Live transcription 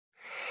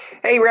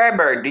Hey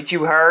Redbird, did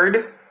you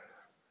heard?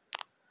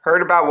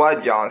 Heard about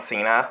what, John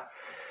Cena?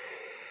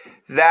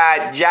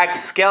 That Jack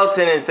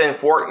Skellington is in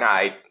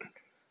Fortnite.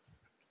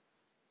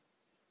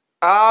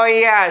 Oh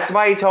yeah,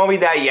 somebody told me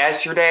that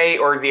yesterday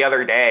or the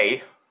other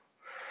day.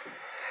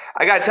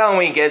 I gotta tell him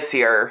when he gets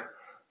here.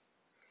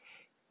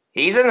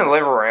 He's in the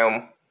living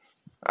room.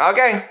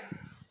 Okay.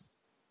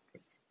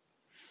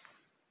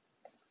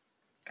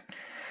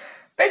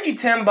 Bet you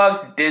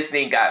 $10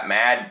 Disney got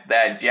mad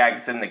that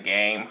Jack's in the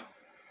game.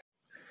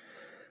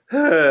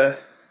 Hey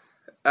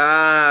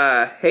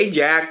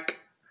Jack.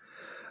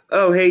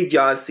 Oh, hey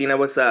John Cena,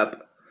 what's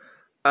up?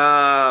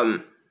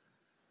 What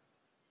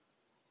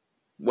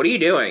are you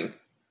doing?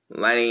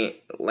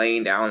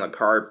 Laying down on the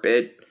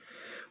carpet.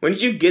 When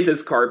did you get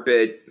this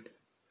carpet?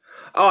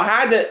 Oh,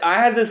 I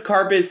had this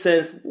carpet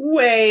since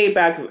way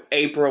back in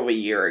April of a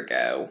year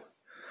ago.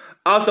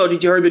 Also,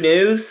 did you hear the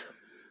news?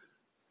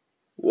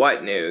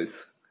 What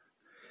news?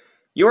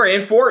 You're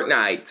in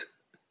Fortnite.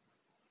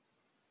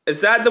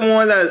 Is that the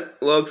one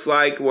that looks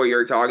like what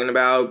you're talking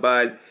about?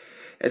 But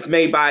it's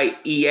made by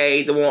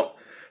EA,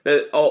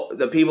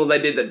 the people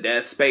that did the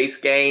Dead Space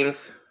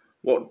games.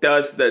 What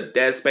does the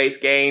Dead Space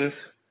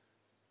games?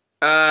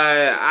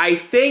 I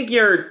think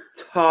you're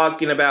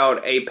talking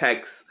about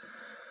Apex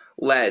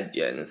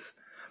Legends.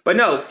 But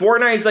no,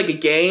 Fortnite is like a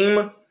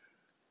game.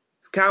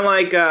 It's kind of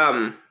like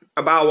a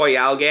Battle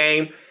Royale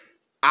game.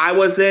 I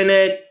was in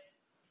it.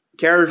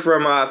 Characters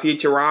from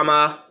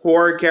Futurama,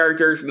 horror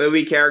characters,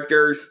 movie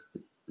characters,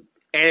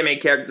 anime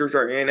characters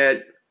are in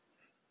it.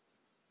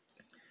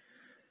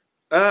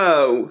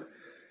 Oh.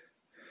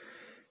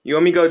 You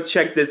want me to go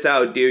check this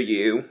out, do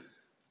you?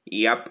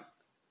 Yep.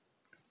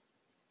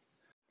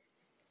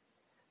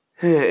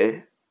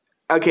 Okay,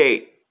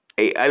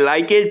 I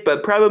like it,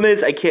 but problem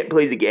is I can't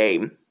play the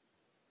game.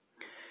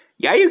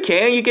 Yeah, you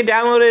can. You can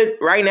download it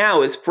right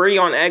now. It's free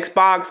on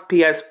Xbox,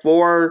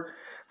 PS4,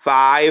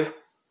 5,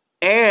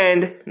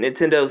 and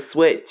Nintendo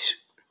Switch.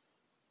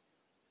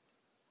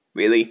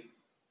 Really?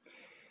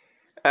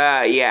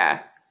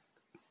 Yeah.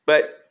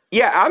 But,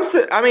 yeah, I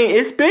mean,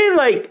 it's been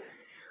like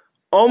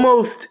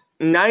almost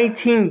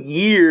 19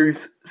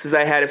 years since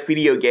I had a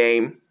video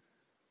game.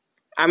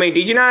 I mean,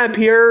 did you not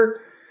appear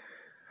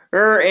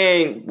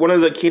in one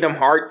of the Kingdom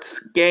Hearts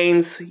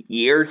games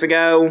years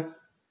ago?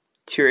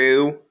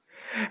 True.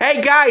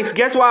 Hey guys,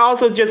 guess what I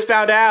also just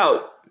found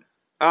out?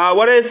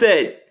 What is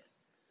it?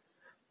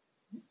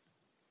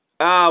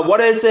 What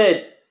is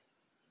it?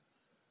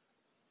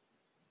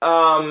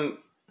 Oh.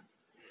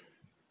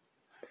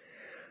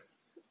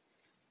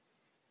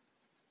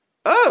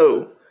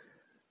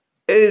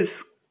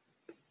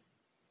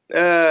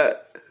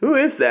 Who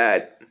is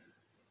that?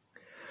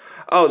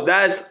 Oh,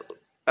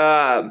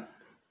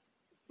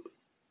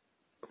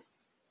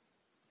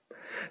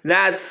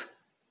 that's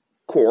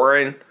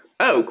Corin.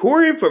 Oh,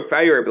 Corin for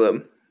Fire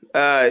Emblem.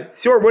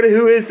 Sure,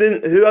 who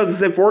else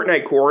is in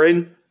Fortnite,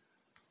 Corin?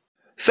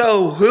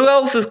 So, who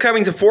else is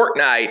coming to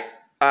Fortnite?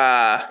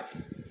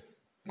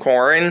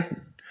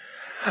 Corin?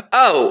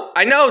 Oh,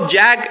 I know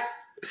Jack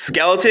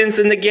Skellington's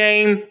in the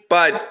game,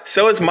 but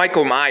so is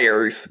Michael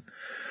Myers.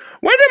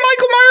 When did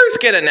Michael Myers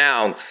get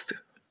announced?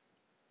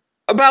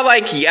 About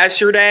like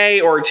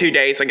yesterday or 2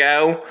 days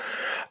ago.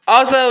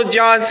 Also,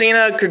 John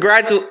Cena,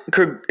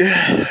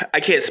 I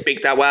can't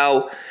speak that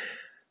well.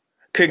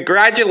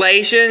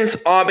 Congratulations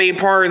on being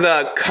part of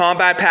the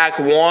Combat Pack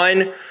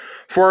 1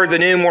 for the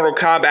new Mortal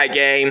Kombat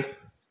game.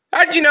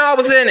 How did you know I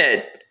was in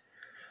it?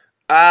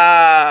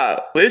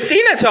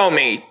 Lucina told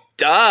me.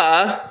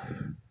 Duh.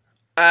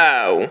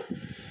 Oh.